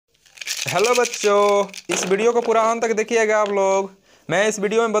Hello बच्चों, इस video को पूरा अंत तक देखिएगा आप लोग। मैं इस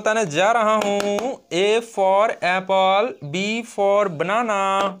वीडियो में बताने जा रहा हूँ A for Apple, B for बनाना।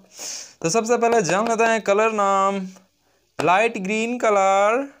 तो सबसे पहले जान लेते हैं कलर नाम। Light green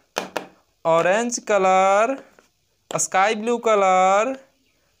colour, orange colour, sky blue colour,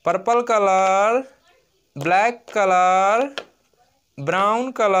 purple colour, black colour,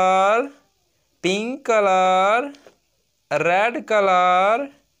 brown colour, pink colour, red colour,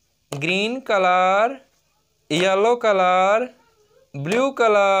 green colour, yellow colour, blue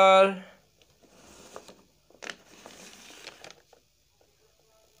colour.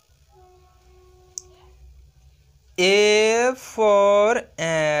 A for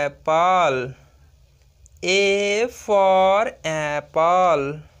apple, A for apple.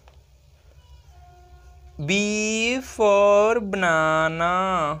 B for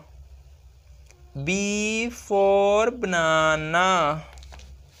banana, B for banana.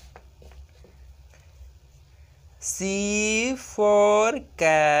 C for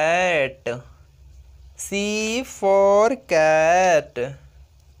cat, C for cat.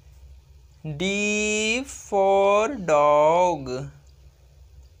 D for dog,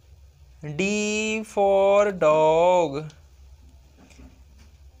 D for dog.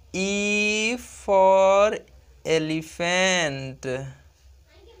 E for elephant,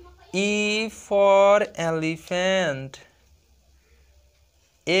 E for elephant.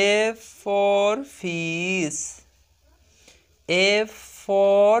 F for fish, F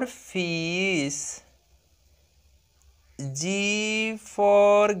for fish. G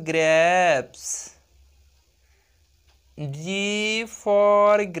for grapes, G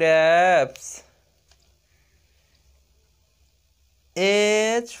for grapes.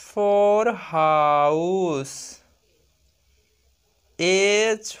 H for house,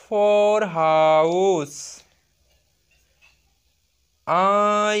 H for house.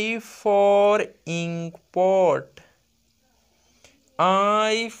 I for ink pot,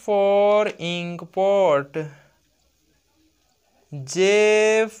 I for ink pot.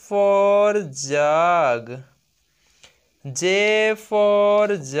 J for jug, J for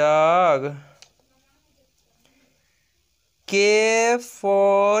jug. K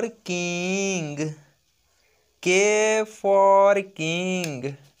for king, K for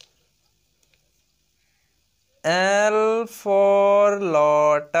king. L for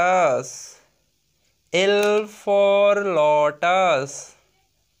lotus, L for lotus.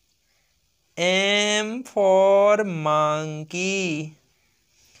 M for monkey,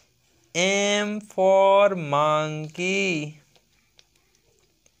 M for monkey.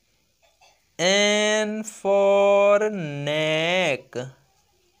 N for neck,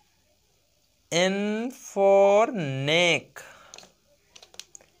 N for neck.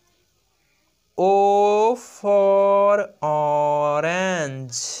 O for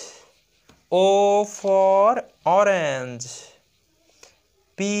orange, O for orange.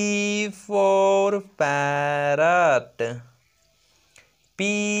 P for parrot,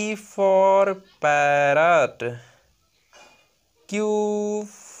 P for parrot. Q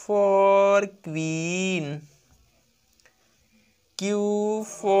for queen, Q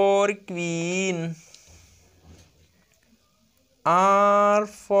for queen. R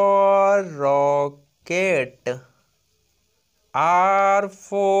for rocket, R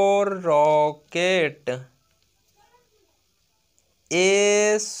for rocket.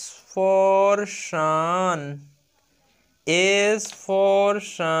 S for sun, S for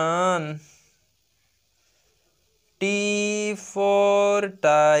sun. T for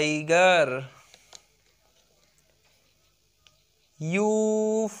tiger,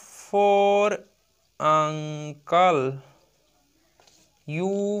 U for uncle,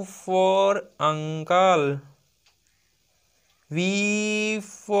 U for uncle. V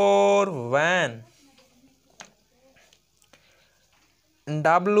for van,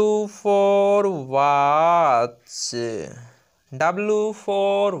 W for watch, W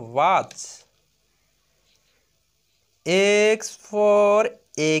for watch. X for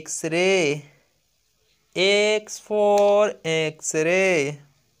X-ray, X for X-ray.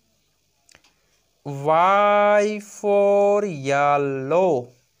 Y for yellow,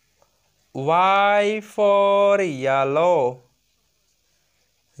 Y for yellow.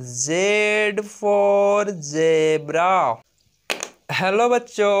 Z for zebra. Hello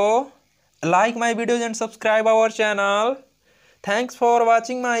बच्चों, like my videos and subscribe our channel. Thanks for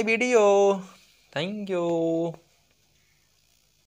watching my video. Thank you.